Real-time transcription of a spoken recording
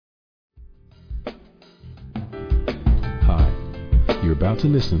about to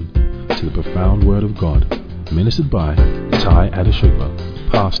listen to the profound Word of God, ministered by Tai Adeshugba,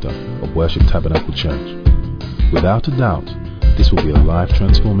 pastor of Worship Tabernacle Church. Without a doubt, this will be a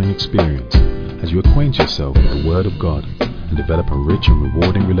life-transforming experience as you acquaint yourself with the Word of God and develop a rich and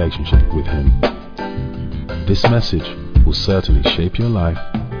rewarding relationship with Him. This message will certainly shape your life,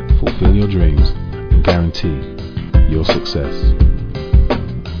 fulfill your dreams, and guarantee your success.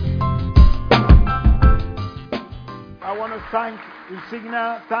 I want to thank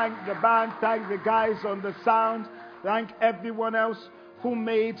Insignia, thank the band, thank the guys on the sound, thank everyone else who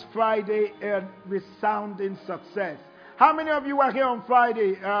made Friday a resounding success. How many of you were here on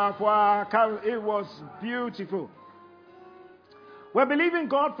Friday for our carol? It was beautiful. We're believing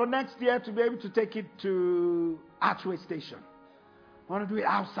God for next year to be able to take it to Archway Station. I want to do it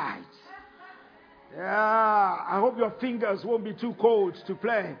outside. Yeah, I hope your fingers won't be too cold to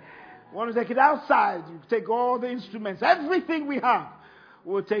play. I want to take it outside. You take all the instruments, everything we have.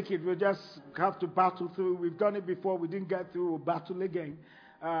 We'll take it. We'll just have to battle through. We've done it before. We didn't get through. We'll battle again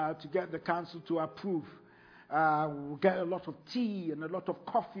to get the council to approve. We'll get a lot of tea and a lot of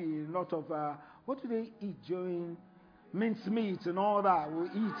coffee and a lot of, what do they eat during mince meat and all that? We'll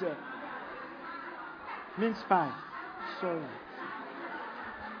eat mince pie. Sorry.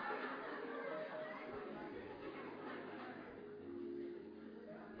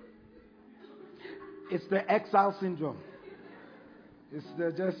 It's the exile syndrome. It's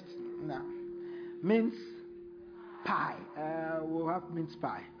mince pie. We'll have mince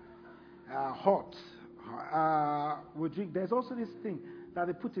pie. Hot. We'll drink. There's also this thing that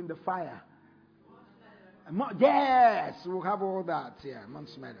they put in the fire. Yes, we'll have all that. Yeah,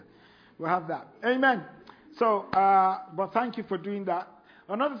 Montsmeadow. We'll have that. Amen. So, but thank you for doing that.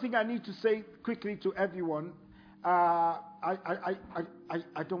 Another thing I need to say quickly to everyone. I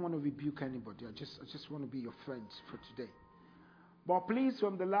don't want to rebuke anybody. I just want to be your friend for today. But please,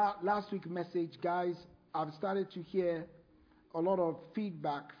 from the last week message, guys, I've started to hear a lot of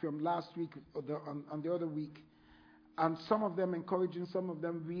feedback from last week on the other week, and some of them encouraging, some of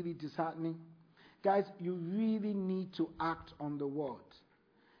them really disheartening. Guys, you really need to act on the word.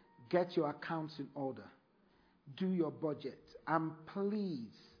 Get your accounts in order. Do your budget. And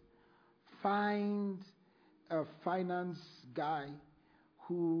please, find a finance guy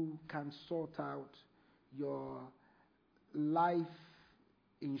who can sort out your life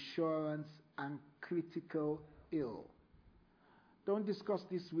insurance and critical ill. Don't discuss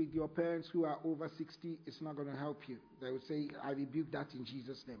this with your parents who are over 60. It's not going to help you. They will say, I rebuke that in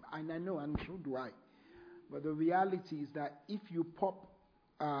Jesus' name. And I know, and so do I. But the reality is that if you pop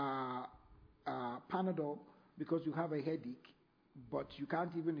Panadol because you have a headache, but you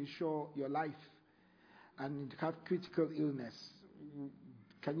can't even insure your life, and have critical illness,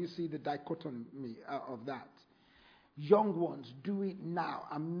 can you see the dichotomy of that? Young ones, do it now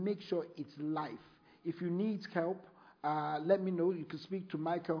and make sure it's life. If you need help, let me know. You can speak to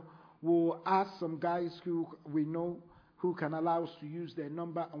Michael. We'll ask some guys who we know who can allow us to use their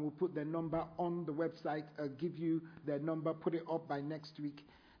number, and we'll put their number on the website. Give you their number, put it up by next week,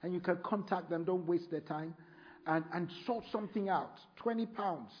 and you can contact them. Don't waste their time, and sort something out.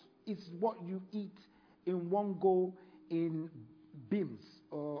 £20 is what you eat in one go in beams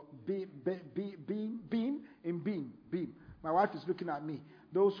or beam. My wife is looking at me.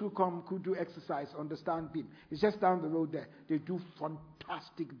 Those who do exercise understand beam. It's just down the road there. They do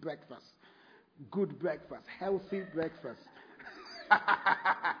fantastic breakfast, good breakfast, healthy breakfast.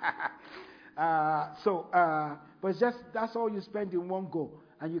 But it's just that's all you spend in one go,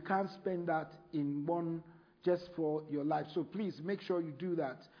 and you can't spend that in one just for your life. So please make sure you do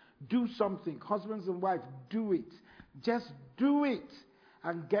that. Do something. Husbands and wives, do it. Just do it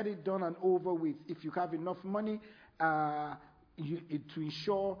and get it done and over with. If you have enough money to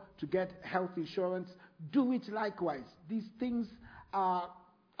insure, to get health insurance, do it likewise. These things are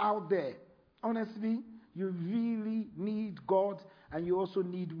out there. Honestly, you really need God, and you also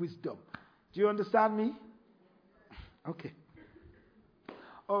need wisdom. Do you understand me? Okay.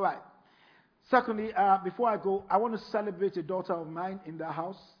 All right. Secondly, before I go, I want to celebrate a daughter of mine in the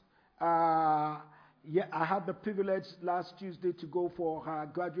house. I had the privilege last Tuesday to go for her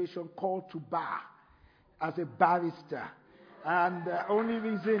graduation call to bar as a barrister. And the only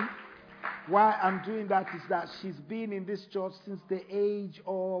reason why I'm doing that is that she's been in this church since the age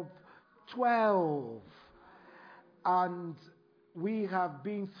of 12. And we have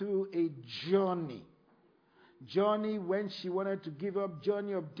been through a journey when she wanted to give up,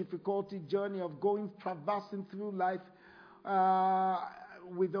 journey of difficulty, journey of traversing through life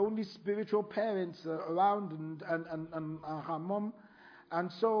with only spiritual parents around and her mom. And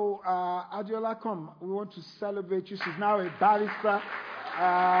so, Adiola, come. We want to celebrate you. She's now a barrister.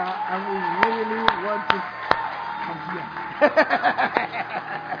 And we really want to come here.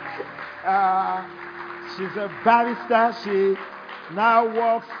 She's a barrister. She now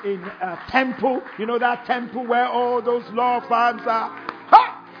works in a temple. You know that temple where all those law firms are?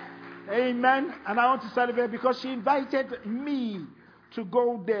 Ha! Amen. And I want to celebrate because she invited me to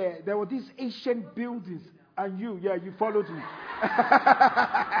go there. There were these ancient buildings. And you followed me.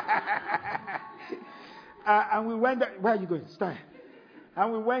 And we went there. Where are you going? Stand.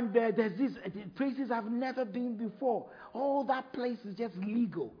 And we went there. There's these places I've never been before. All that place is just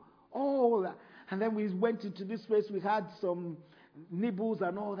legal. All that. And then we went into this place. We had some nibbles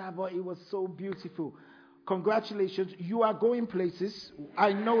and all that, but it was so beautiful. Congratulations. You are going places.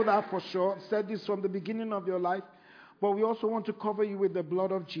 I know that for sure. I said this from the beginning of your life. But we also want to cover you with the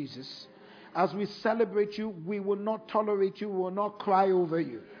blood of Jesus. As we celebrate you, we will not tolerate you. We will not cry over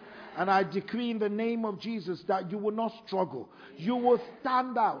you. And I decree in the name of Jesus that you will not struggle. You will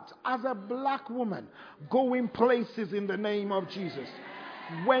stand out as a black woman going places in the name of Jesus.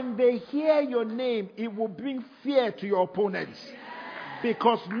 When they hear your name, it will bring fear to your opponents.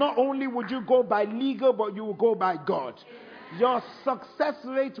 Because not only would you go by legal, but you will go by God. Your success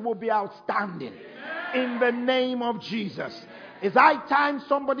rate will be outstanding in the name of Jesus. It's high time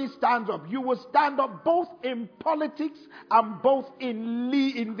somebody stands up. You will stand up both in politics and both in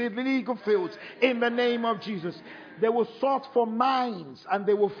the legal fields in the name of Jesus. They will sort for minds and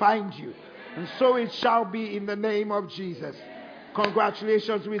they will find you. And so it shall be in the name of Jesus.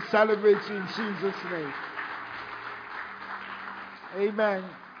 Congratulations. We celebrate you in Jesus' name. Amen.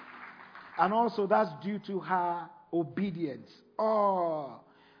 And also that's due to her obedience. Oh,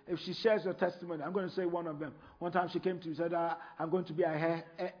 if she shares your testimony, I'm going to say one of them. One time she came to me and said, I'm going to be a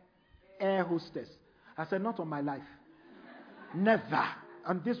air hostess. I said, not on my life. Never.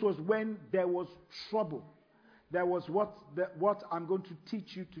 And this was when there was trouble. There was what I'm going to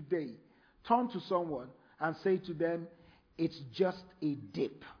teach you today. Turn to someone and say to them, it's just a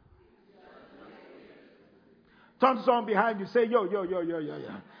dip. Turn to someone behind you, say, yo.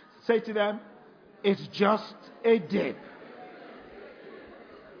 Say to them, it's just a dip.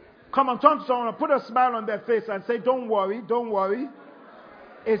 Come on, turn to someone and put a smile on their face and say, don't worry.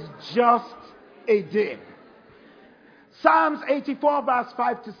 It's just a dip. Psalms 84 verse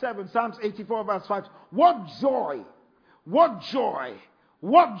 5 to 7. Psalms 84 verse 5. What joy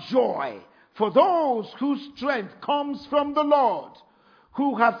for those whose strength comes from the Lord,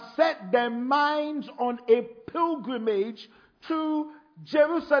 who have set their minds on a pilgrimage to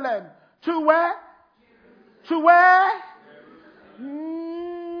Jerusalem. To where? To where?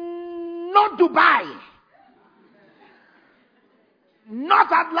 Not Dubai.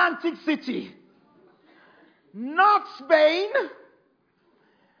 Not Atlantic City. Not Spain.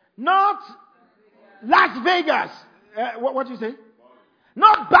 Not Las Vegas. What do you say?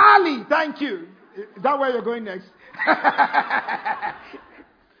 Not Bali. Thank you. Is that where you're going next?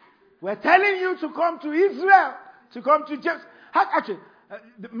 We're telling you to come to Israel. To come to just. Actually,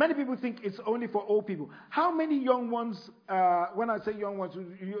 many people think it's only for old people. How many young ones, when I say young ones,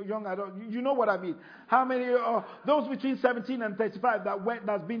 young adults, you know what I mean. How many, those between 17 and 35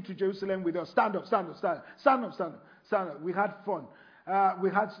 that's been to Jerusalem with us? Stand up. We had fun.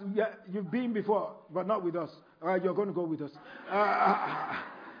 You've been before, but not with us. You're going to go with us.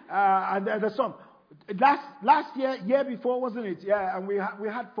 And there's some. Last year before, wasn't it? Yeah, and we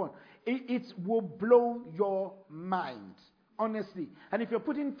had fun. It will blow your mind. Honestly. And if you're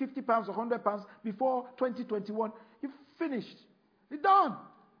putting 50 pounds or 100 pounds before 2021, you've finished. You're done.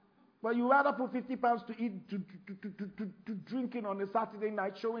 But you rather put 50 pounds to eat, to drinking on a Saturday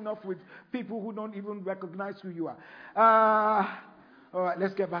night, showing off with people who don't even recognize who you are. All right,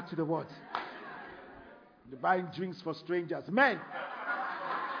 let's get back to the word. The buying drinks for strangers. Men.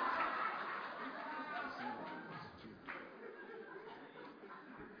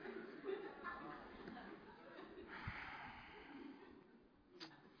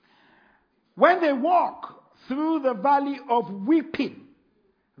 When they walk through the valley of weeping,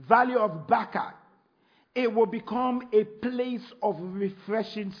 valley of Baca, it will become a place of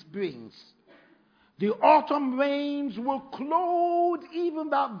refreshing springs. The autumn rains will clothe even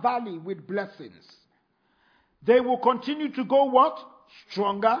that valley with blessings. They will continue to go what?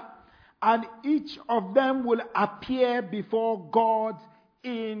 Stronger. And each of them will appear before God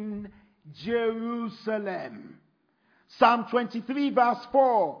in Jerusalem. Psalm 23 verse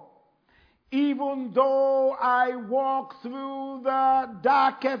 4. Even though I walk through the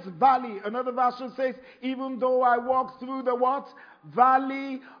darkest valley. Another version says, even though I walk through the what?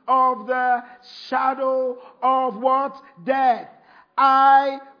 Valley of the shadow of what? Death.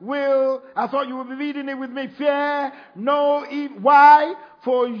 I thought you would be reading it with me. Fear no evil. Why?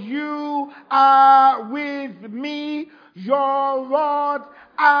 For you are with me, your rod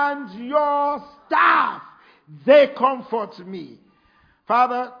and your staff. They comfort me.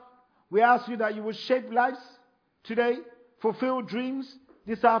 Father, we ask you that you will shape lives today, fulfill dreams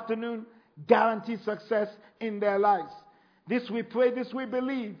this afternoon, guarantee success in their lives. This we pray, this we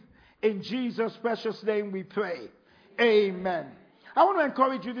believe. In Jesus' precious name we pray. Amen. I want to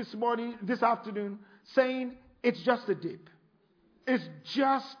encourage you this afternoon, saying it's just a dip. It's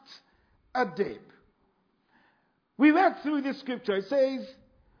just a dip. We read through this scripture. It says,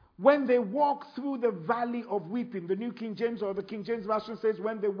 when they walk through the valley of weeping, the New King James or the King James Version says,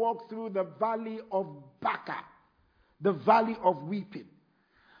 when they walk through the valley of Baca, the valley of weeping.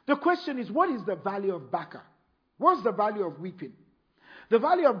 The question is, what is the valley of Baca? What's the valley of weeping? The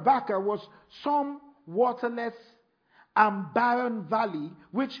valley of Baca was some waterless and barren valley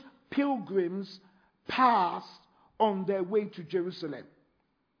which pilgrims passed on their way to Jerusalem.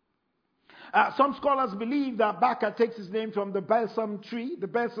 Some scholars believe that Baca takes its name from the balsam tree. The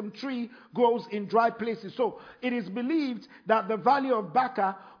balsam tree grows in dry places. So it is believed that the valley of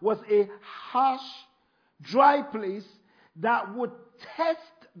Baca was a harsh, dry place that would test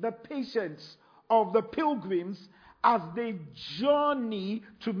the patience of the pilgrims as they journey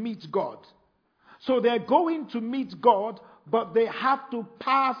to meet God. So they're going to meet God, but they have to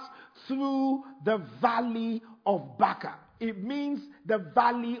pass through the valley of Baca. It means the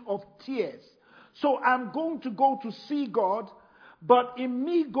valley of tears. So I'm going to go to see God, but in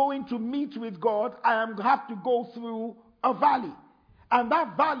me going to meet with God, I have to go through a valley. And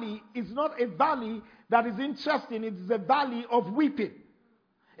that valley is not a valley that is interesting. It's a valley of weeping.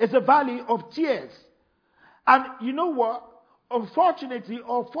 It's a valley of tears. And you know what? Unfortunately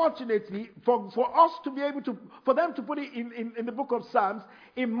or fortunately, for us to be able to, for them to put it in the book of Psalms,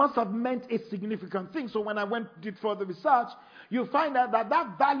 it must have meant a significant thing. So when I did further research, you'll find out that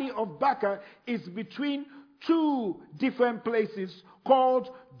that valley of Baca is between two different places called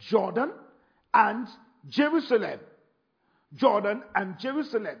Jordan and Jerusalem. Jordan and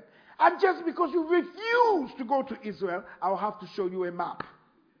Jerusalem. And just because you refuse to go to Israel, I'll have to show you a map.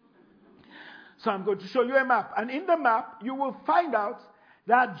 So I'm going to show you a map. And in the map, you will find out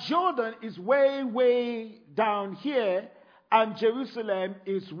that Jordan is way, way down here, and Jerusalem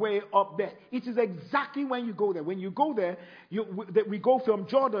is way up there. It is exactly when you go there. When you go there, we go from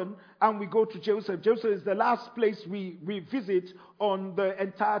Jordan and we go to Jerusalem. Jerusalem is the last place we visit on the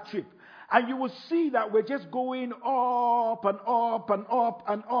entire trip. And you will see that we're just going up and up and up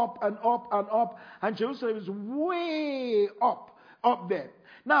and up and up and up. And Jerusalem is way up there.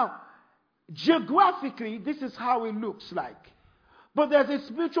 Now, geographically, this is how it looks like. But there's a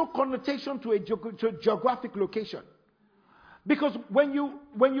spiritual connotation to a geographic location. Because when you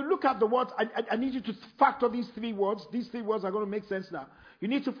look at the words, I need you to factor these three words. These three words are going to make sense now. You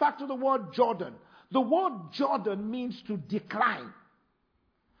need to factor the word Jordan. The word Jordan means to decline.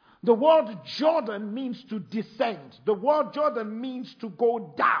 The word Jordan means to descend. The word Jordan means to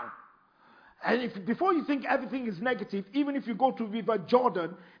go down. And before you think everything is negative, even if you go to River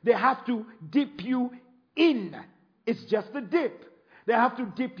Jordan, they have to dip you in. It's just a dip. They have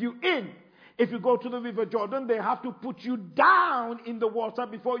to dip you in. If you go to the River Jordan, they have to put you down in the water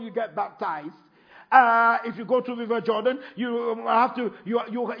before you get baptized. If you go to River Jordan, you have to,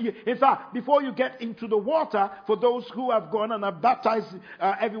 in fact, before you get into the water, for those who have gone and have baptized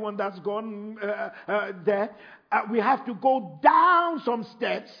everyone that's gone there, we have to go down some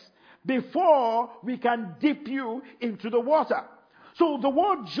steps before we can dip you into the water. So the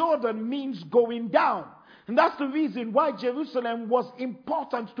word Jordan means going down. And that's the reason why Jerusalem was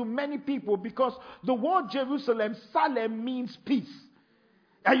important to many people, because the word Jerusalem, Salem, means peace.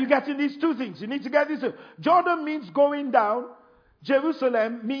 Are you getting these two things? You need to get this. Jordan means going down.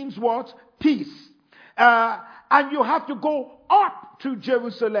 Jerusalem means what? Peace. And you have to go up to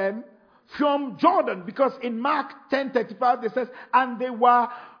Jerusalem from Jordan, because in Mark 10:35 it says, and they were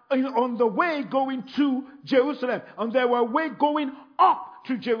on the way going to Jerusalem, and they were way going up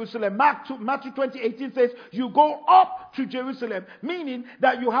to Jerusalem. Matthew 20:18 says, you go up to Jerusalem, meaning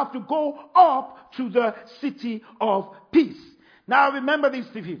that you have to go up to the city of peace. Now remember these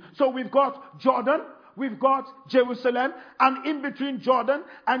three. So we've got Jordan, we've got Jerusalem, and in between Jordan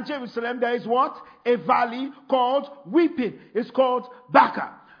and Jerusalem there is what? A valley called Weeping. It's called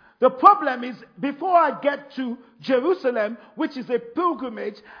Baca. The problem is, before I get to Jerusalem, which is a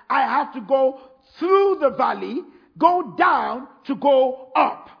pilgrimage, I have to go through the valley, go down to go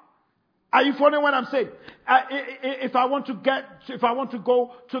up. Are you following what I'm saying? If I want to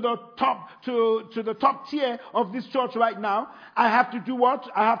go to the top tier of this church right now, I have to do what?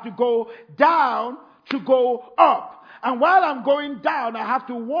 I have to go down to go up. And while I'm going down, I have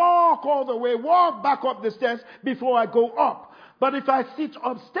to walk back up the stairs before I go up. But if I sit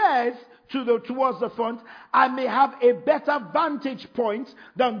upstairs towards the front, I may have a better vantage point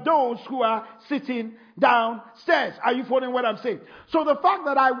than those who are sitting downstairs. Are you following what I'm saying? So the fact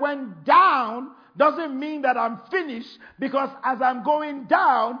that I went down doesn't mean that I'm finished, because as I'm going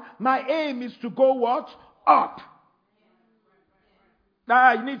down, my aim is to go what? Up.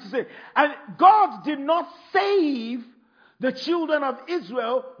 Now you need to say, and God did not save the children of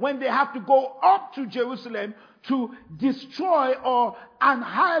Israel when they have to go up to Jerusalem to destroy or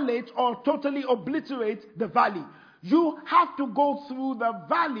annihilate or totally obliterate the valley. You have to go through the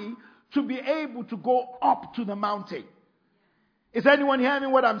valley to be able to go up to the mountain. Is anyone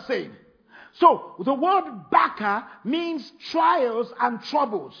hearing what I'm saying? So the word baka means trials and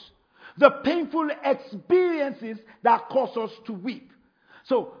troubles, the painful experiences that cause us to weep.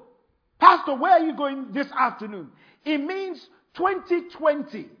 So, Pastor, where are you going this afternoon? It means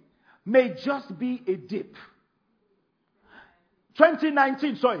 2020 may just be a dip.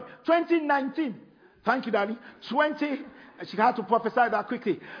 2019. Thank you, Daddy. She had to prophesy that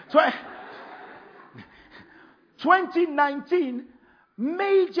quickly. 2019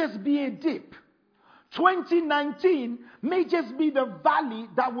 may just be a dip. 2019 may just be the valley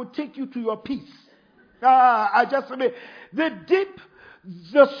that will take you to your peace. The dip,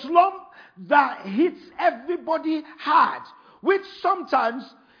 the slump that hits everybody hard, which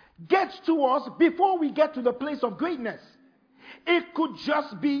sometimes gets to us before we get to the place of greatness. It could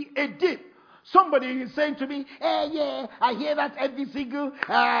just be a dip. Somebody is saying to me, yeah, I hear that every single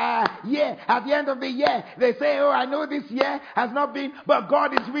year. At the end of the year, they say, oh, I know this year has not been, but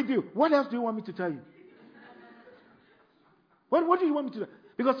God is with you. What else do you want me to tell you? What do you want me to do?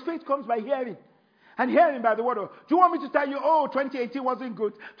 Because faith comes by hearing. And hearing by the word of God. Do you want me to tell you, 2018 wasn't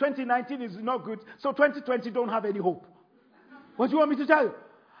good, 2019 is not good, so 2020 don't have any hope? What do you want me to tell you?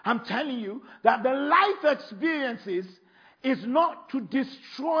 I'm telling you that the life experiences is not to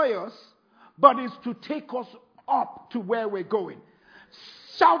destroy us, but is to take us up to where we're going.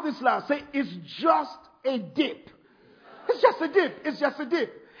 Shout this loud. Say, it's just a dip. It's just a dip. It's just a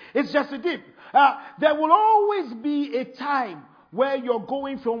dip. It's just a dip. There will always be a time where you're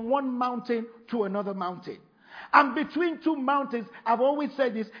going from one mountain to another mountain. And between two mountains, I've always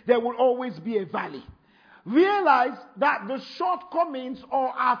said this, there will always be a valley. Realize that the shortcomings or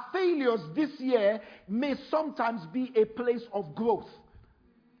our failures this year may sometimes be a place of growth.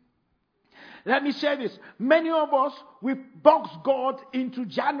 Let me share this. Many of us, we box God into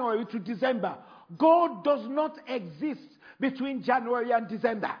January to December. God does not exist between January and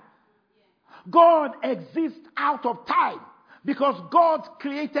December. God exists out of time. Because God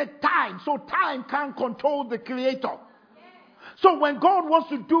created time, so time can't control the creator. So when God wants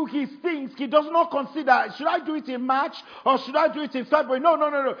to do his things, he does not consider, should I do it in March or should I do it in February?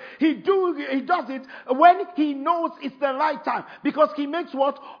 No. He does it when he knows it's the right time. Because he makes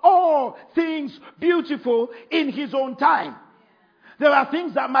what? All things beautiful in his own time. There are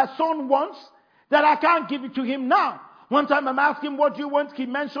things that my son wants that I can't give it to him now. One time I'm asking, what do you want? He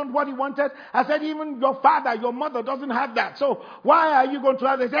mentioned what he wanted. I said, even your father, your mother doesn't have that. So why are you going to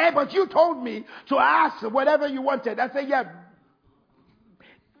have this? Hey, but you told me to ask whatever you wanted. I said, yeah,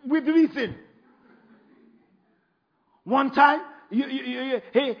 with reason. One time,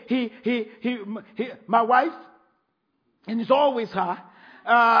 my wife, and it's always her,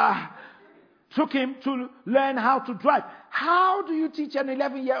 took him to learn how to drive. How do you teach an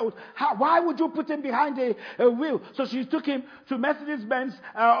 11-year-old? Why would you put him behind a wheel? So she took him to Mercedes-Benz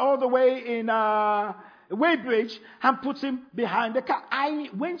all the way in Weybridge and put him behind the car.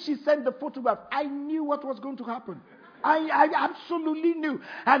 When she sent the photograph, I knew what was going to happen. I absolutely knew.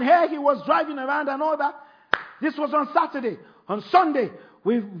 And here he was driving around and all that. This was on Saturday. On Sunday,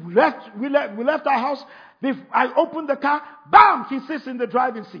 we left our house. I opened the car. Bam! He sits in the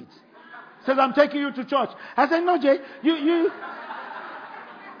driving seat. Says, I'm taking you to church. I said, no, Jay, you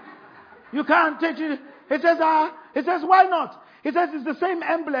can't take it. He says, why not? He says, it's the same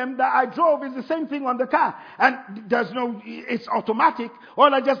emblem that I drove. It's the same thing on the car. And it's automatic.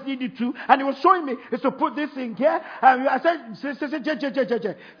 All I just needed to. And he was showing me is to put this in here. And I said,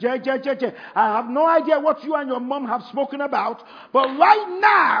 Jay, I have no idea what you and your mom have spoken about. But right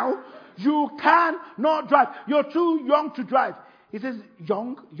now, you cannot drive. You're too young to drive. He says,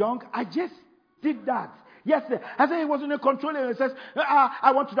 young, I just did that. Yes, sir. I said, it wasn't a controller. He says,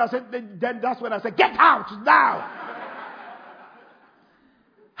 I want to do that. I said, then that's when I said, get out now.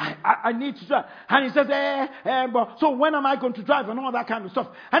 I need to drive. And he says, but so when am I going to drive? And all that kind of stuff.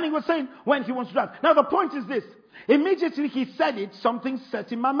 And he was saying when he wants to drive. Now the point is this. Immediately he said it, something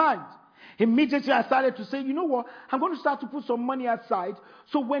set in my mind. Immediately I started to say, you know what? I'm going to start to put some money aside.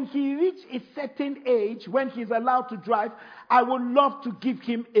 So when he reaches a certain age, when he's allowed to drive, I would love to give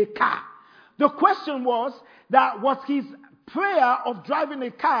him a car. The question was his prayer of driving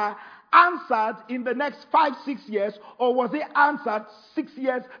a car answered in the next 5-6 years, or was it answered 6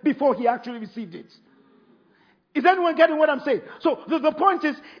 years before he actually received it? Is anyone getting what I'm saying? So the point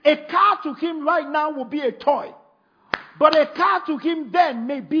is, a car to him right now will be a toy. But a car to him then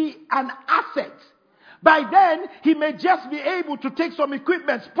may be an asset. By then, he may just be able to take some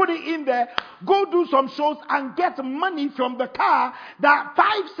equipment, put it in there, go do some shows, and get money from the car that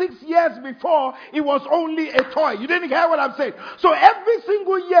 5-6 years before, it was only a toy. You didn't hear what I'm saying? So every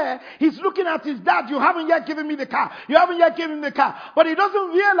single year, he's looking at his dad. You haven't yet given me the car. You haven't yet given me the car. But he doesn't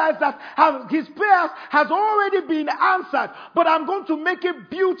realize that his prayers has already been answered. But I'm going to make it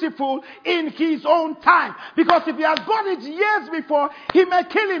beautiful in his own time. Because if he has got it years before, he may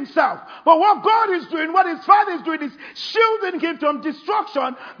kill himself. But what God is doing, what his father is doing, is shielding him from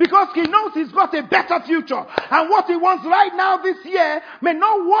destruction, because he knows he's got a better future. And what he wants right now this year may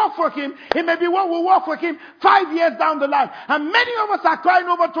not work for him. It may be what will work for him 5 years down the line. And many of us are crying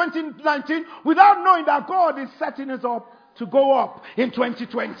over 2019 without knowing that God is setting us up to go up in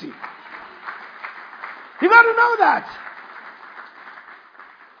 2020. You got to know that.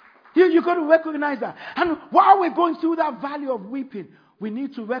 You got to recognize that. And while we're going through that valley of weeping, we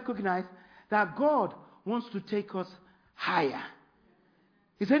need to recognize that God wants to take us higher.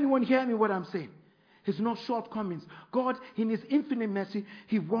 Is anyone hearing me what I'm saying? It's not shortcomings. God, in his infinite mercy,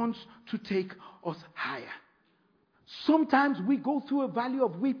 he wants to take us higher. Sometimes we go through a valley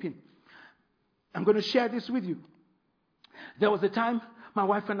of weeping. I'm going to share this with you. There was a time, my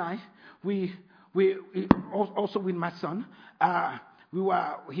wife and I, we also with my son,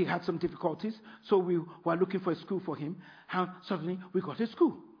 he had some difficulties, so we were looking for a school for him, and suddenly we got a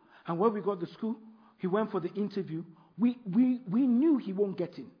school. And when we got the school, he went for the interview. We knew he won't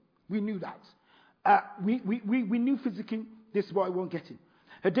get in. We knew that. We knew physically this boy won't get in.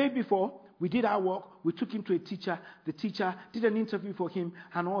 A day before, we did our work. We took him to a teacher. The teacher did an interview for him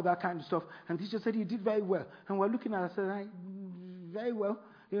and all that kind of stuff. And the teacher said he did very well. And we're looking at it and said, very well.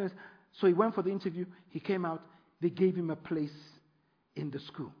 Yes. So he went for the interview. He came out. They gave him a place in the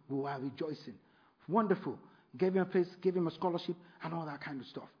school. We were rejoicing. Wonderful. Gave him a place, gave him a scholarship, and all that kind of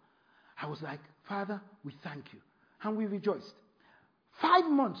stuff. I was like, Father, we thank you. And we rejoiced. 5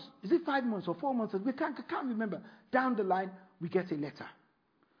 months, is it 5 months or 4 months? We can't remember. Down the line, we get a letter.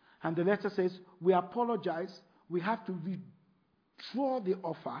 And the letter says, we apologize. We have to withdraw the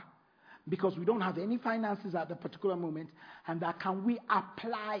offer because we don't have any finances at the particular moment. And that can we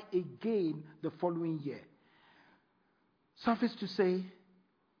apply again the following year? Suffice to say,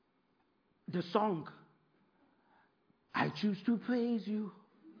 the song, I choose to praise you,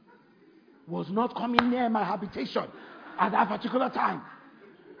 was not coming near my habitation at that particular time.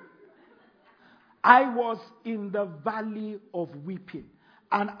 I was in the valley of weeping.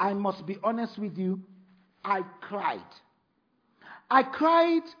 And I must be honest with you, I cried. I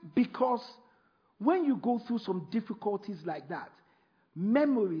cried because when you go through some difficulties like that,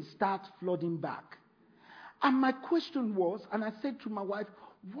 memories start flooding back. And my question was, and I said to my wife,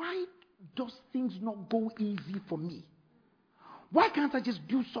 why does things not go easy for me? Why can't I just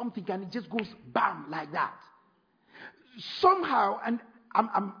do something and it just goes bam like that? Somehow, and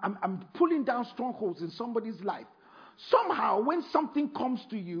I'm pulling down strongholds in somebody's life. Somehow, when something comes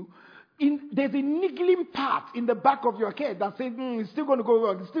to you, there's a niggling part in the back of your head that says, it's still going to go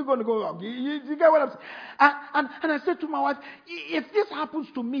wrong, it's still going to go wrong. You get what I'm saying? And I said to my wife, if this happens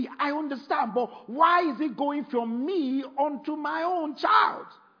to me, I understand, but why is it going from me onto my own child?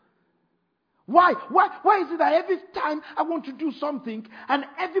 Why is it that every time I want to do something and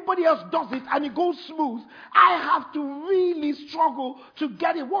everybody else does it and it goes smooth, I have to really struggle to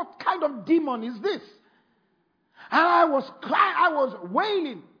get it? What kind of demon is this? And I was crying, I was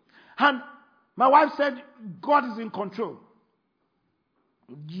wailing. And my wife said, God is in control.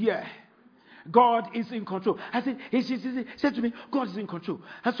 Yeah, God is in control. I said, she said to me, God is in control.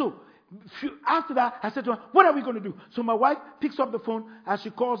 And so, after that, I said to her, what are we going to do? So my wife picks up the phone and she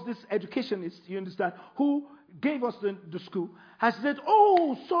calls this educationist, you understand, who gave us the school. And she said,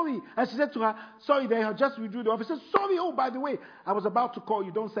 oh, sorry. And she said to her, sorry, they have just withdrew the offer. She said, sorry, oh, by the way, I was about to call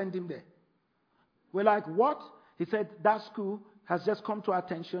you. Don't send him there. We're like, what? He said, that school has just come to our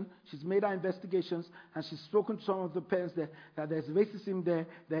attention. She's made our investigations, and she's spoken to some of the parents there, that there's racism there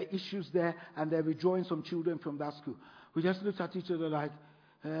are issues there, and they're withdrawing some children from that school. We just looked at each other like,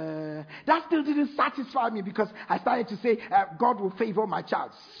 That still didn't satisfy me because I started to say, God will favor my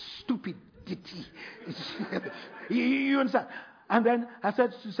child. Stupidity. You understand? And then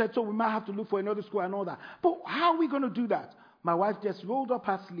she said, so we might have to look for another school and all that. But how are we going to do that? My wife just rolled up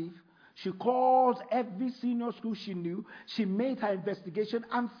her sleeve. She called every senior school she knew. She made her investigation.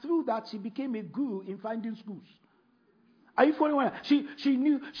 And through that, she became a guru in finding schools. Are you following her? She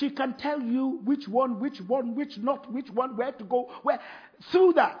knew, she can tell you which one, which not, which one, where to go, where.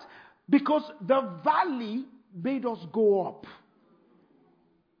 Through that. Because the valley made us go up.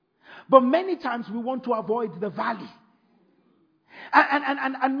 But many times we want to avoid the valley.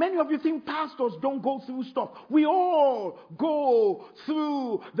 And many of you think pastors don't go through stuff. We all go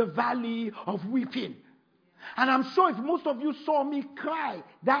through the valley of weeping. And I'm sure if most of you saw me cry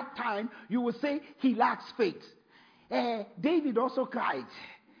that time, you would say he lacks faith. David also cried.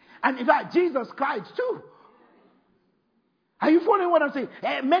 And in fact, Jesus cried too. Are you following what I'm saying?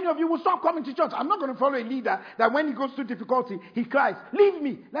 Many of you will stop coming to church. I'm not going to follow a leader that when he goes through difficulty, he cries. Leave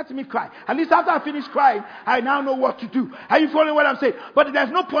me. Let me cry. At least after I finish crying, I now know what to do. Are you following what I'm saying? But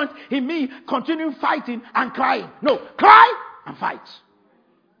there's no point in me continuing fighting and crying. No. Cry and fight.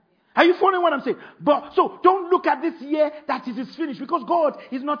 Are you following what I'm saying? But so don't look at this year that it is finished, because God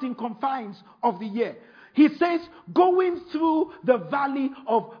is not in confines of the year. He says, going through the valley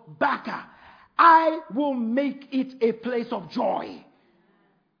of Baca, I will make it a place of joy.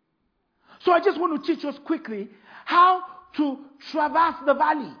 So I just want to teach us quickly how to traverse the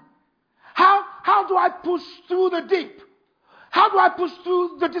valley. How do I push through the deep? How do I push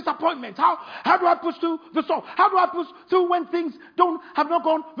through the disappointment? How do I push through the storm? How do I push through when things have not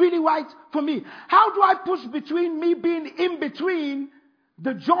gone really right for me? How do I push between me being in between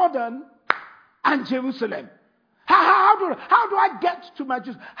the Jordan and Jerusalem? How do I get to my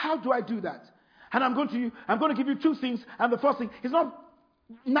Jerusalem? How do I do that? And I'm going to give you two things. And the first thing is not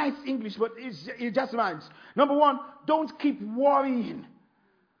nice English, but it just rhymes. Number one, don't keep worrying.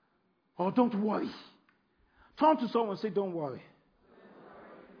 Or don't worry. Turn to someone and say, don't worry.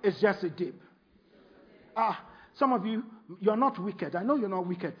 It's just a dip. Some of you, you're not wicked. I know you're not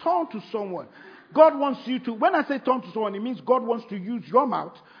wicked. Turn to someone. God wants you to, when I say turn to someone, it means God wants to use your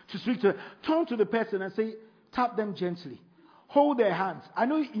mouth to speak to them. Turn to the person and say, tap them gently. Hold their hands. I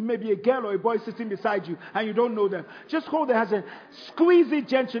know it may be a girl or a boy sitting beside you and you don't know them. Just hold their hands and squeeze it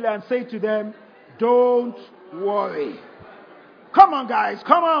gently and say to them, don't worry. Come on, guys.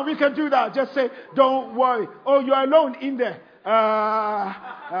 Come on. We can do that. Just say, don't worry. Oh, you're alone in there.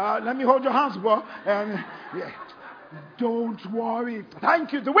 Let me hold your hands, bro. Yeah. Don't worry.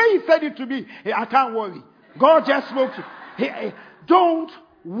 Thank you. The way he said it to me, I can't worry. God just spoke to me. Don't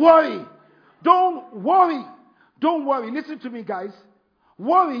worry. Don't worry. Don't worry. Listen to me, guys.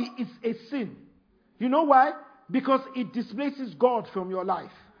 Worry is a sin. You know why? Because it displaces God from your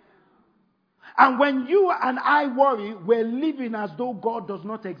life. And when you and I worry, we're living as though God does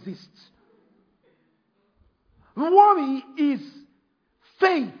not exist. Worry is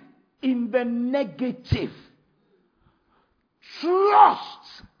faith in the negative.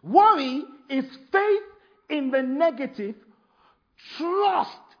 Trust. Worry is faith in the negative.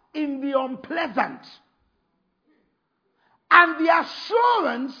 Trust in the unpleasant. And the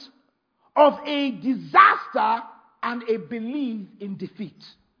assurance of a disaster and a belief in defeat.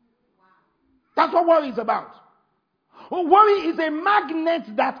 That's what worry is about. Worry is a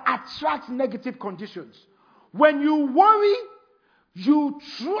magnet that attracts negative conditions. When you worry, you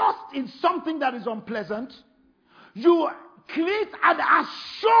trust in something that is unpleasant. You create an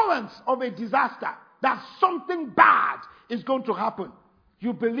assurance of a disaster, that something bad is going to happen.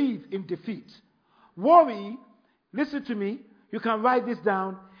 You believe in defeat. Worry, listen to me, you can write this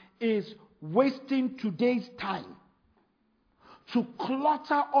down, is wasting today's time to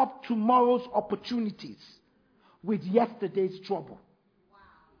clutter up tomorrow's opportunities with yesterday's trouble. Wow.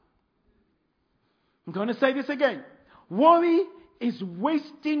 I'm going to say this again. Worry is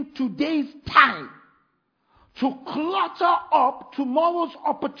wasting today's time to clutter up tomorrow's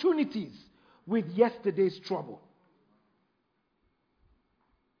opportunities with yesterday's trouble.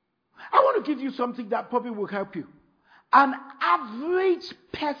 I want to give you something that probably will help you. An average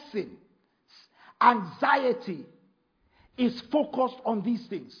person's anxiety is focused on these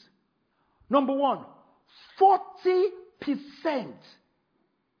things. Number one, 40%.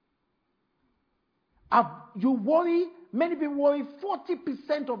 You worry, many people worry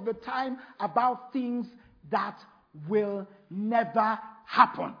 40% of the time about things that will never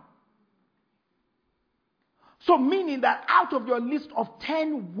happen. So meaning that out of your list of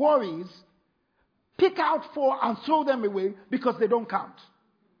 10 worries, pick out 4 and throw them away because they don't count.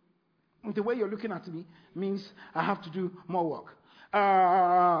 And the way you're looking at me means I have to do more work.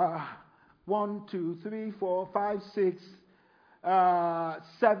 1, 2, 3, 4, 5, 6,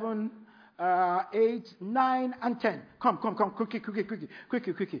 7, 8, 9, and 10. Come, quickly.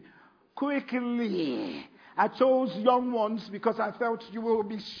 I chose young ones because I felt you will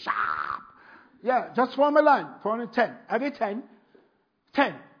be sharp. Yeah, just form a line. For 10. Are they 10?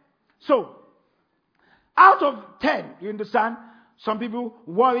 10. So, out of 10, you understand? Some people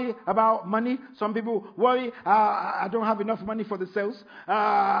worry about money. Some people worry, I don't have enough money for the sales.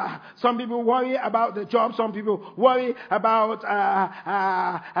 Some people worry about the job. Some people worry about,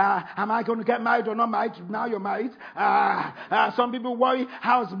 am I going to get married or not married? Now you're married. Some people worry,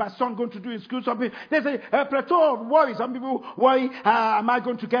 how is my son going to do in school? Some people, there's a plethora of worries. Some people worry, am I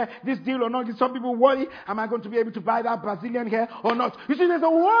going to get this deal or not? Some people worry, am I going to be able to buy that Brazilian hair or not? You see, there's a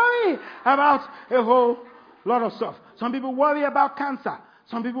worry about a whole lot of stuff. Some people worry about cancer.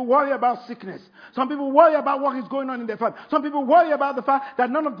 Some people worry about sickness. Some people worry about what is going on in their family. Some people worry about the fact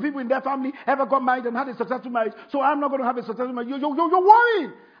that none of the people in their family ever got married and had a successful marriage, so I'm not going to have a successful marriage. You're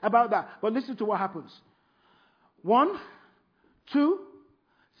worrying about that. But listen to what happens. 1, 2,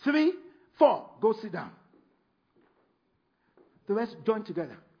 3, 4. Go sit down. The rest join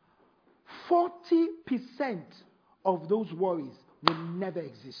together. 40% of those worries will never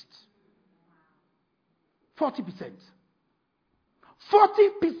exist. 40%.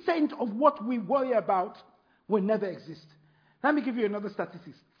 40% of what we worry about will never exist. Let me give you another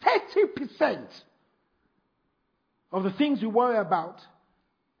statistic. 30% of the things you worry about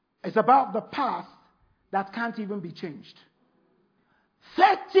is about the past that can't even be changed.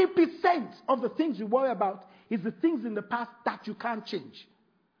 30% of the things you worry about is the things in the past that you can't change.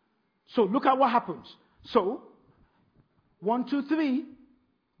 So look at what happens. So, 1, 2, 3,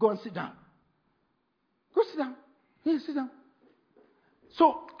 go and sit down. Go sit down. Yeah, sit down.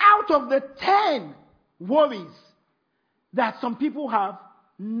 So out of the 10 worries that some people have,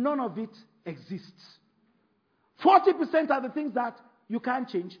 none of it exists. 40% are the things that you can't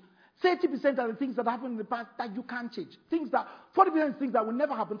change. 30% are the things that happened in the past that you can't change. 40% things that will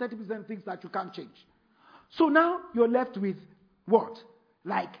never happen, 30% things that you can't change. So now you're left with what?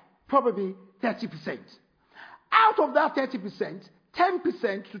 Like probably 30%. Out of that 30%,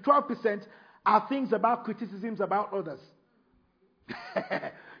 10% to 12% are things about criticisms about others.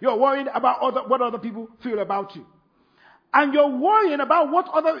 You're worried about what other people feel about you. And you're worrying about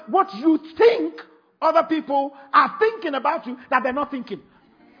what you think other people are thinking about you that they're not thinking.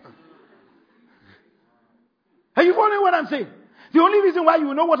 Are you following what I'm saying? The only reason why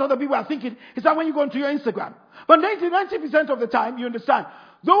you know what other people are thinking is that when you go into your Instagram. But 90% of the time, you understand,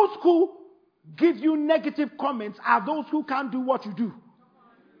 those who give you negative comments are those who can't do what you do.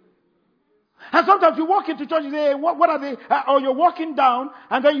 And sometimes you walk into church and say, hey, what are they? Or you're walking down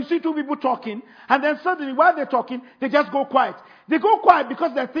and then you see two people talking. And then suddenly while they're talking, they just go quiet. They go quiet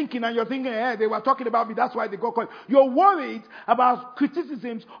because they're thinking and you're thinking, hey, they were talking about me. That's why they go quiet. You're worried about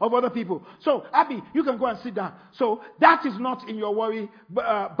criticisms of other people. So, Abby, you can go and sit down. So that is not in your worry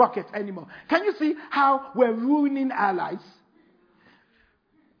bucket anymore. Can you see how we're ruining our lives?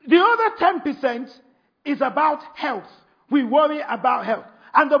 The other 10% is about health. We worry about health.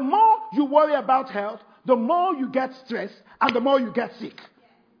 And the more you worry about health, the more you get stressed and the more you get sick.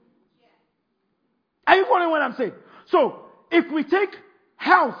 Are you following what I'm saying? So, if we take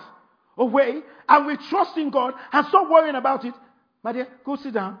health away and we trust in God and stop worrying about it, my dear, go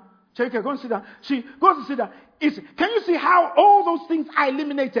sit down. Cherika, go and sit down. She goes to sit down. Can you see how all those things are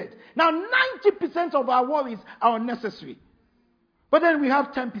eliminated? Now, 90% of our worries are unnecessary. But then we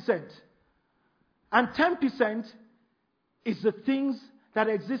have 10%. And 10% is the things that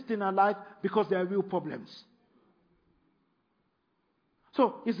exist in our life because they are real problems.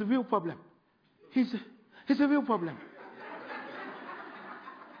 So, it's a real problem. It's a real problem.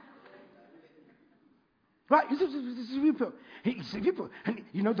 Right? It's a real problem. It's a real problem. And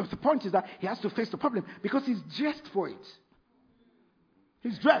you know, the point is that he has to face the problem because he's dressed for it.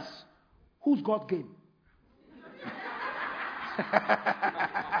 He's dressed. Who's got game?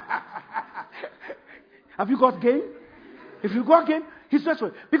 Have you got game? If you got game, he's dressed for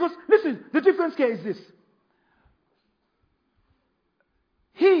it. Because, listen, the difference here is this.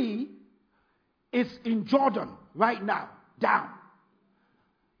 He is in Jordan right now, down.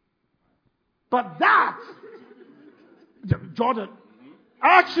 But that, Jordan,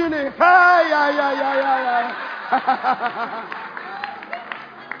 actually,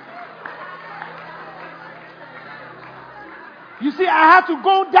 you see, I had to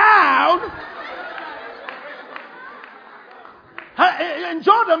go down. And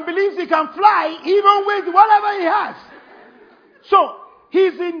Jordan believes he can fly even with whatever he has. So,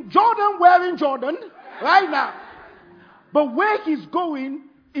 he's in Jordan wearing Jordan right now. But where he's going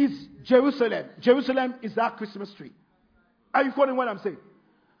is Jerusalem. Jerusalem is that Christmas tree. Are you following what I'm saying?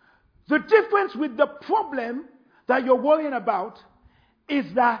 The difference with the problem that you're worrying about is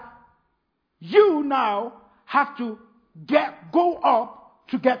that you now have to go up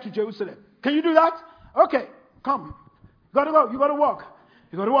to get to Jerusalem. Can you do that? Okay, come. You gotta go. You gotta walk.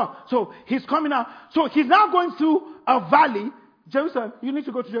 You gotta walk. So he's coming out. So he's now going through a valley. Jerusalem, you need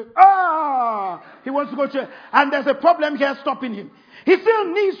to go to Jerusalem. He wants to go to Jerusalem. And there's a problem here stopping him. He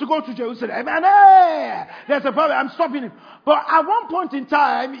still needs to go to Jerusalem. And there's a problem. I'm stopping him. But at one point in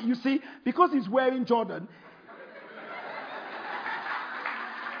time, you see, because he's wearing Jordan,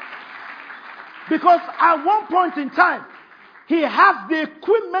 because at one point in time, he has the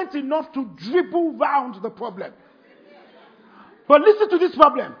equipment enough to dribble round the problem. But listen to this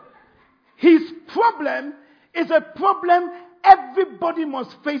problem. His problem is a problem everybody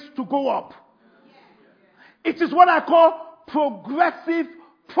must face to go up. It is what I call progressive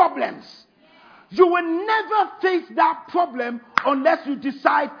problems. You will never face that problem unless you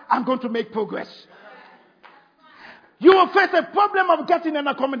decide, I'm going to make progress. You will face a problem of getting an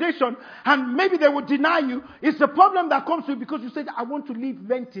accommodation and maybe they will deny you. It's a problem that comes to you because you said, I want to leave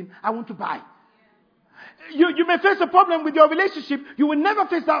renting, I want to buy. You may face a problem with your relationship. You will never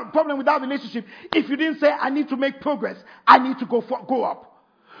face that problem with that relationship if you didn't say, I need to make progress. I need to go up.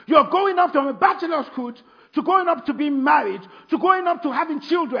 You're going up from a bachelor's school to going up to being married, to going up to having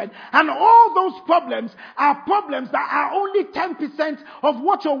children. And all those problems are problems that are only 10% of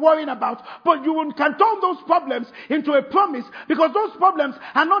what you're worrying about. But you can turn those problems into a promise because those problems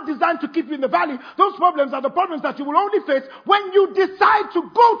are not designed to keep you in the valley. Those problems are the problems that you will only face when you decide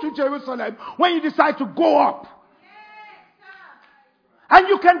to go to Jerusalem, when you decide to go up. And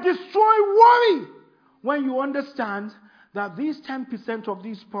you can destroy worry when you understand that these 10% of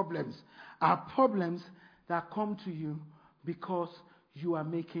these problems are problems that come to you because you are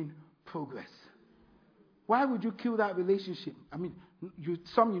making progress. Why would you kill that relationship? I mean,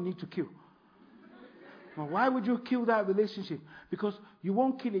 some you need to kill. But why would you kill that relationship? Because you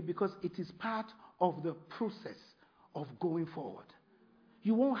won't kill it because it is part of the process of going forward.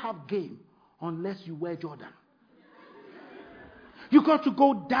 You won't have game unless you wear Jordan. You got to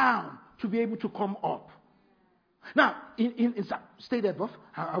go down to be able to come up. Now, stay there, Buff.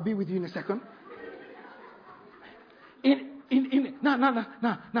 I'll be with you in a second.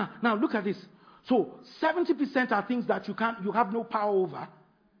 Now, look at this. So, 70% are things that you have no power over.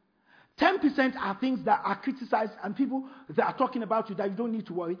 10% are things that are criticized and people that are talking about you that you don't need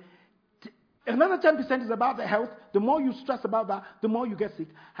to worry. Another 10% is about the health. The more you stress about that, the more you get sick.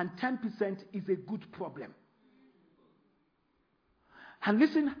 And 10% is a good problem. And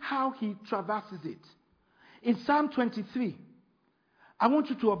listen how he traverses it. In Psalm 23, I want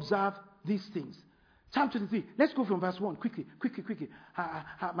you to observe these things. Psalm 23, let's go from verse 1, quickly.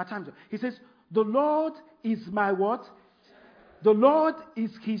 My time's up. He says, the Lord is my what? The Lord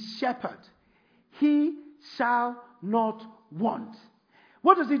is his shepherd. He shall not want.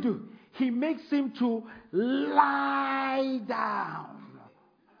 What does he do? He makes him to lie down.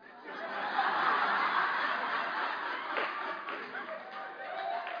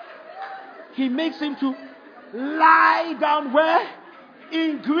 He makes him to lie down where?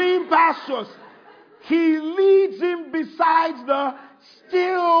 In green pastures. He leads him beside the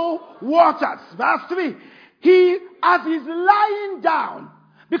still waters. Verse 3. As he's lying down,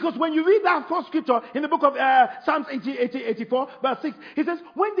 because when you read that first scripture in the book of Psalms 84, verse 6, he says,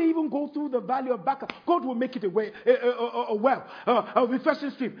 when they even go through the valley of Baca, God will make it a well, a refreshing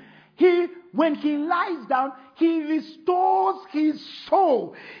stream. When he lies down, he restores his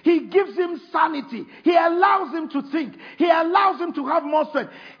soul. He gives him sanity. He allows him to think. He allows him to have more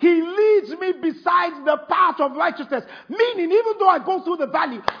strength. He leads me beside the path of righteousness. Meaning, even though I go through the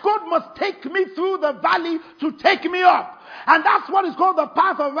valley, God must take me through the valley to take me up. And that's what is called the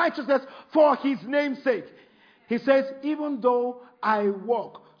path of righteousness for his name's sake. He says, even though I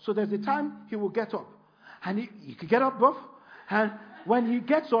walk. So there's a time he will get up. And he can get up, bro. And when he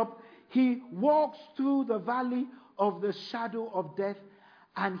gets up, he walks through the valley of the shadow of death,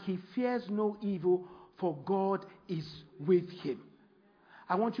 and he fears no evil, for God is with him.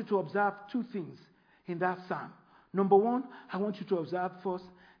 I want you to observe two things in that psalm. Number one, I want you to observe first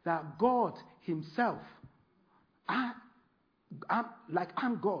that God himself, I'm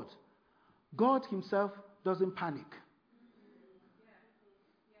God. God himself doesn't panic.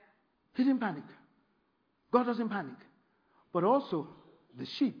 He didn't panic. God doesn't panic. But also, the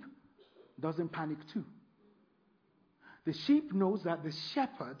sheep doesn't panic too. The sheep knows that the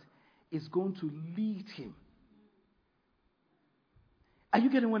shepherd is going to lead him. Are you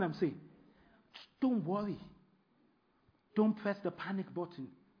getting what I'm saying? Don't worry. Don't press the panic button.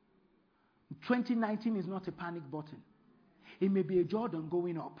 2019 is not a panic button. It may be a Jordan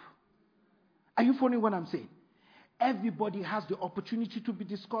going up. Are you following what I'm saying? Everybody has the opportunity to be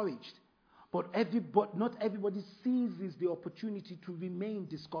discouraged. But not everybody seizes the opportunity to remain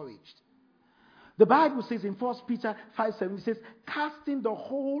discouraged. The Bible says in 1 Peter 5:7, it says, casting the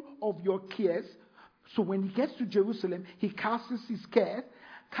whole of your cares. So when he gets to Jerusalem, he casts his cares,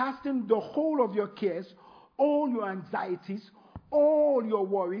 casting the whole of your cares, all your anxieties, all your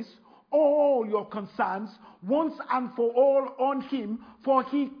worries, all your concerns, once and for all on him, for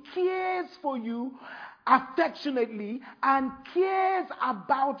he cares for you affectionately and cares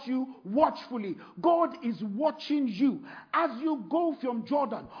about you watchfully. God is watching you as you go from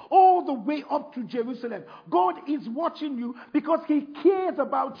Jordan all the way up to Jerusalem. God is watching you because he cares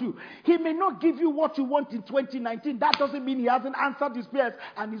about you. He may not give you what you want in 2019. That doesn't mean he hasn't answered his prayers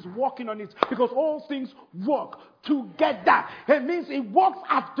and is working on it, because all things work together. It means it works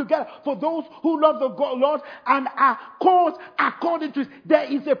out together for those who love the Lord and are called according to it. There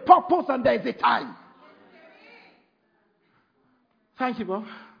is a purpose and there is a time. Thank you, Bob.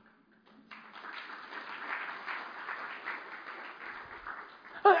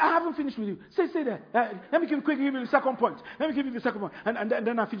 I haven't finished with you. Stay there. Let me give you the second point. And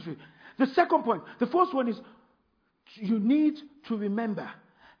then I'll finish with you. The second point. The first one is you need to remember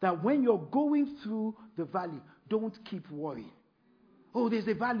that when you're going through the valley, don't keep worrying. Oh, there's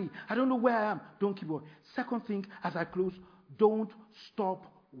a valley. I don't know where I am. Don't keep worrying. Second thing, as I close, don't stop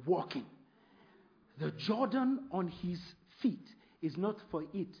walking. The Jordan on his feet is not for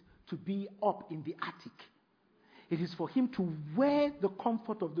it to be up in the attic. It is for him to wear the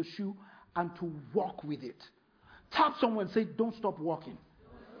comfort of the shoe and to walk with it. Tap someone and say, don't stop walking.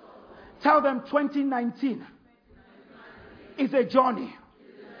 Tell them 2019 is a journey.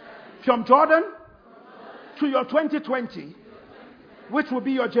 From Jordan to your 2020, which will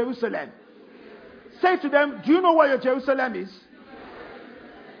be your Jerusalem. Say to them, do you know where your Jerusalem is?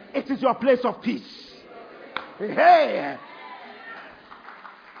 It is your place of peace. Hey!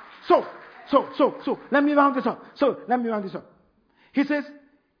 So, let me round this up. He says,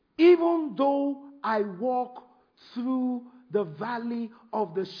 even though I walk through the valley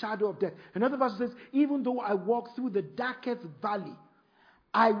of the shadow of death. Another verse says, even though I walk through the darkest valley,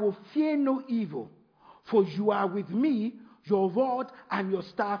 I will fear no evil, for you are with me, your rod and your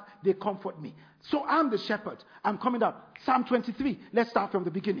staff, they comfort me. So I'm the shepherd. I'm coming up. Psalm 23. Let's start from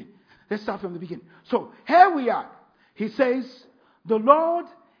the beginning. So here we are. He says, the Lord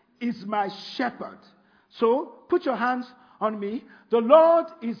is my shepherd. So put your hands on me. The Lord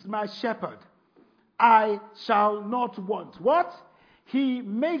is my shepherd. I shall not want. What? He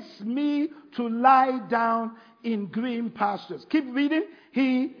makes me to lie down in green pastures. Keep reading.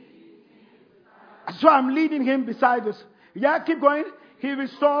 So I'm leading him beside us. Yeah, keep going. He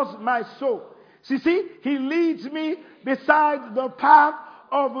restores my soul. See, he leads me beside the path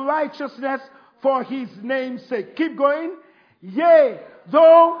of righteousness for his name's sake. Keep going. Yea,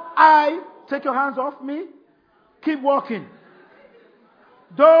 though I, take your hands off me. Keep walking.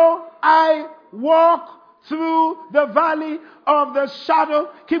 Though I walk through the valley of the shadow,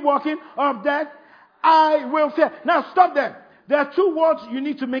 keep walking, of death, I will fear. Now stop there. There are two words you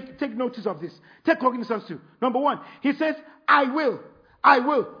need to take notice of this. Take cognizance to. Number one, he says, I will. I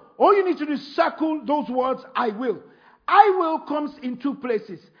will. All you need to do is circle those words, I will. I will comes in two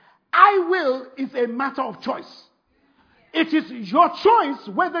places. I will is a matter of choice. It is your choice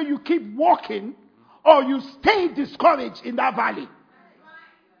whether you keep walking or you stay discouraged in that valley.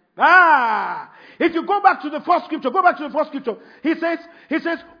 If you go back to the first scripture, he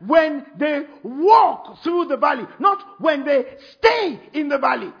says, when they walk through the valley, not when they stay in the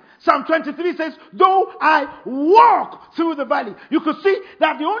valley. Psalm 23 says, though I walk through the valley. You could see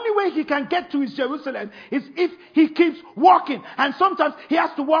that the only way he can get to his Jerusalem is if he keeps walking. And sometimes he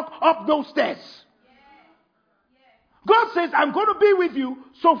has to walk up those stairs. God says, I'm going to be with you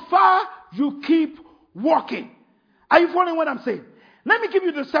so far you keep walking. Are you following what I'm saying? Let me give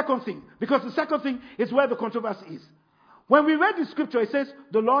you the second thing, because the second thing is where the controversy is. When we read the scripture, it says,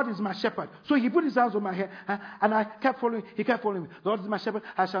 the Lord is my shepherd. So he put his hands on my head, and I kept following. He kept following me. The Lord is my shepherd,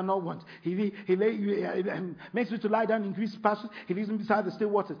 I shall not want. He makes me to lie down in green pastures. He leads me beside the still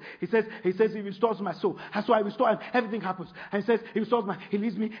waters. He says he restores my soul. And so I restore, and everything happens. And he says he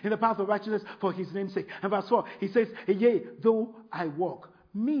leads me in the path of righteousness for his name's sake. And verse 4, he says, yea, though I walk.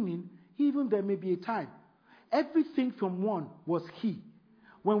 Meaning, even there may be a time. Everything from 1 was he.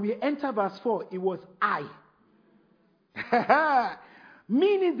 When we enter verse 4, it was I.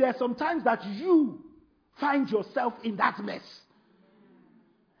 Meaning there are some times that you find yourself in that mess.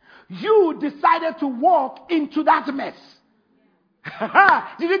 You decided to walk into that mess.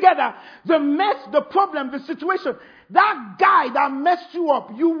 Did you get that? The mess, the problem, the situation. That guy that messed you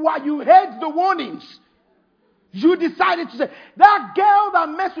up, you heard the warnings. You decided to say, that girl that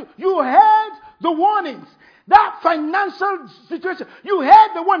messed you, you heard the warnings. That financial situation, you heard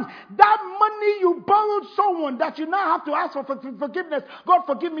the warnings. That money you borrowed someone that you now have to ask for forgiveness. God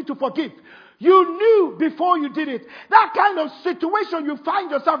forgive me to forgive. You knew before you did it. That kind of situation you find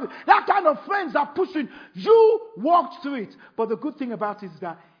yourself in, that kind of friends are pushing, you walked through it. But the good thing about it is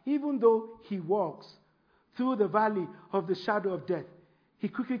that even though he walks through the valley of the shadow of death, he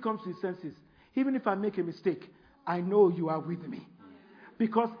quickly comes to his senses. Even if I make a mistake, I know you are with me.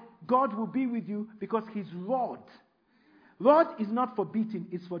 Because God will be with you because his rod is not for beating,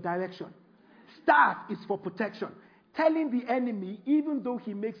 it's for direction. Staff is for protection. Telling the enemy, even though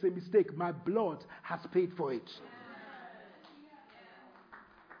he makes a mistake, my blood has paid for it.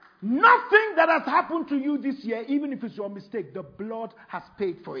 Nothing that has happened to you this year, even if it's your mistake, the blood has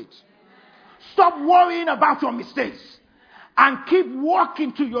paid for it. Stop worrying about your mistakes and keep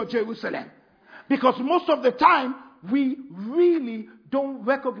walking to your Jerusalem. Because most of the time, we really don't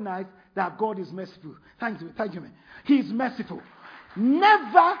recognize that God is merciful. Thank you, man. He is merciful.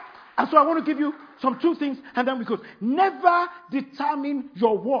 Never, and so I want to give you some two things, and then we close. Never determine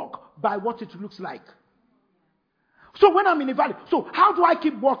your walk by what it looks like. So when I'm in a valley, so how do I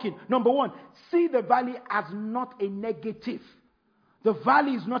keep walking? Number one, see the valley as not a negative. The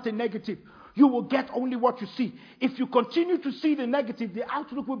valley is not a negative. You will get only what you see. If you continue to see the negative, the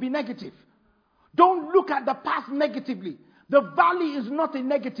outlook will be negative. Don't look at the past negatively. The valley is not a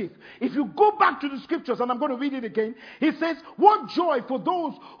negative. If you go back to the scriptures, and I'm going to read it again, it says, what joy for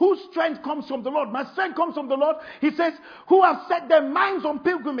those whose strength comes from the Lord. My strength comes from the Lord. He says, who have set their minds on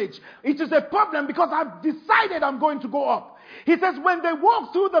pilgrimage. It is a problem because I've decided I'm going to go up. He says, when they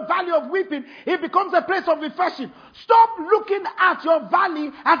walk through the valley of weeping, it becomes a place of refreshing. Stop looking at your valley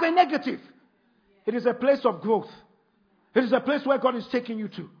as a negative. It is a place of growth. It is a place where God is taking you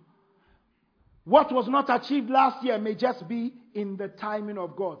to. What was not achieved last year may just be in the timing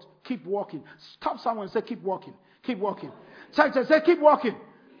of God. Keep walking. Stop someone and say, keep walking. Keep walking. Say, keep walking.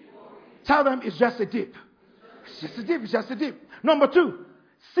 Tell them it's just a dip. It's just a dip. It's just a dip. Number two,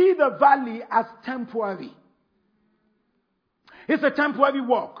 see the valley as temporary. It's a temporary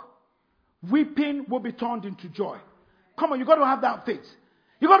walk. Weeping will be turned into joy. Come on, you got to have that faith.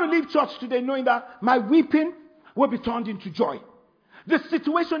 You got to leave church today knowing that my weeping will be turned into joy. The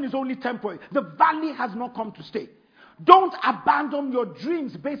situation is only temporary. The valley has not come to stay. Don't abandon your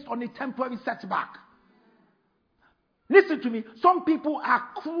dreams based on a temporary setback. Listen to me. Some people are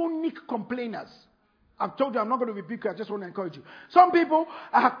chronic complainers. I've told you I'm not going to rebuke you. I just want to encourage you. Some people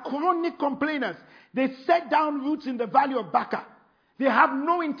are chronic complainers. They set down roots in the valley of Baca. They have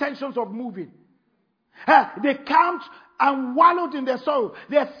no intentions of moving. They camped and wallowed in their sorrow.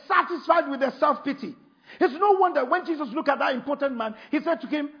 They are satisfied with their self-pity. It's no wonder when Jesus looked at that important man, he said to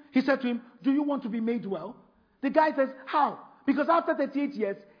him, do you want to be made well? The guy says, how? Because after 38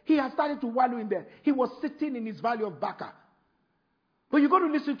 years, he has started to wallow in there. He was sitting in his valley of Baca. But you got to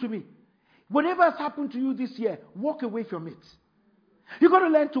listen to me. Whatever has happened to you this year, walk away from it. You got to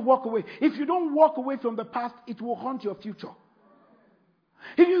learn to walk away. If you don't walk away from the past, it will haunt your future.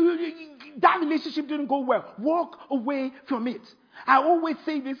 If that relationship didn't go well, walk away from it. I always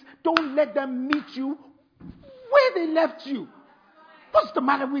say this, don't let them meet you where they left you. What's the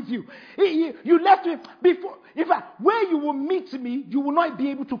matter with you? You left me before. In fact, where you will meet me, you will not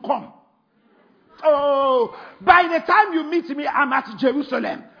be able to come. Oh, by the time you meet me, I'm at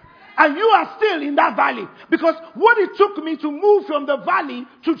Jerusalem. And you are still in that valley. Because what it took me to move from the valley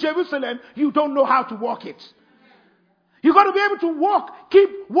to Jerusalem, you don't know how to walk it. You got to be able to walk.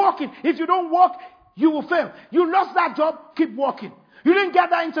 Keep walking. If you don't walk, you will fail. You lost that job, keep walking. You didn't get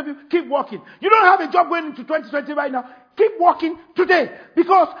that interview, keep walking. You don't have a job going into 2020 right now, keep walking today.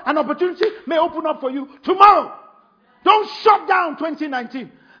 Because an opportunity may open up for you tomorrow. Don't shut down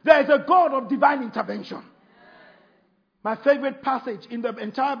 2019. There is a God of divine intervention. My favorite passage in the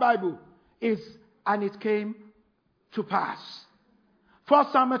entire Bible is, and it came to pass. 1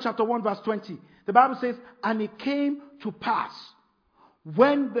 Samuel chapter 1 verse 20. The Bible says, and it came to pass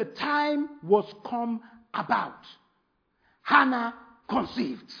when the time was come about, Hannah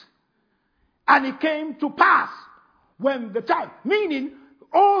conceived. And it came to pass when the time, meaning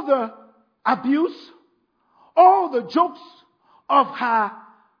all the abuse, all the jokes of her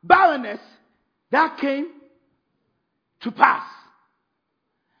barrenness, that came to pass.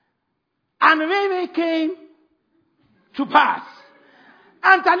 And Reme came to pass.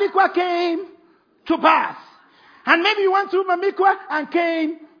 And Talikwa came to pass. And maybe you went through Mamikwa and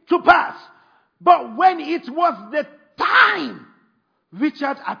came to pass. But when it was the time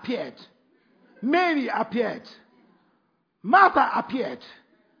Richard appeared. Mary appeared. Martha appeared.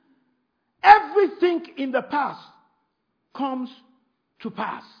 Everything in the past comes to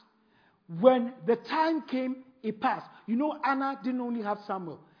pass. When the time came, it passed. You know, Anna didn't only have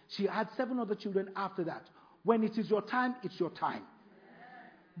Samuel. She had 7 other children after that. When it is your time, it's your time.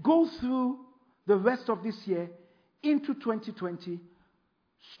 Go through the rest of this year into 2020.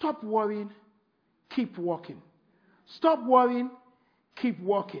 Stop worrying. Keep walking. Stop worrying. Keep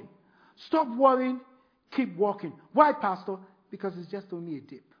walking. Stop worrying. Keep walking. Why, Pastor? Because it's just only a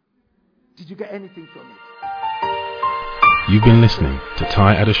dip. Did you get anything from it? You've been listening to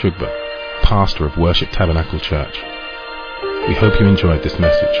Ty Adeshugba, pastor of Worship Tabernacle Church. We hope you enjoyed this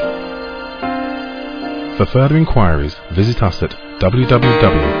message. For further inquiries, visit us at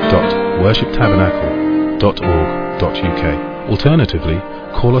www.worshiptabernacle.org.uk. Alternatively,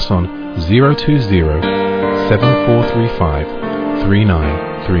 call us on 020 7435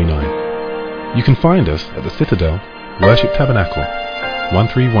 3939. You can find us at the Citadel, Worship Tabernacle,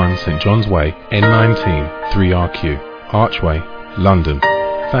 131 St John's Way, N19 3RQ, Archway, London.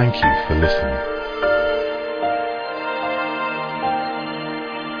 Thank you for listening.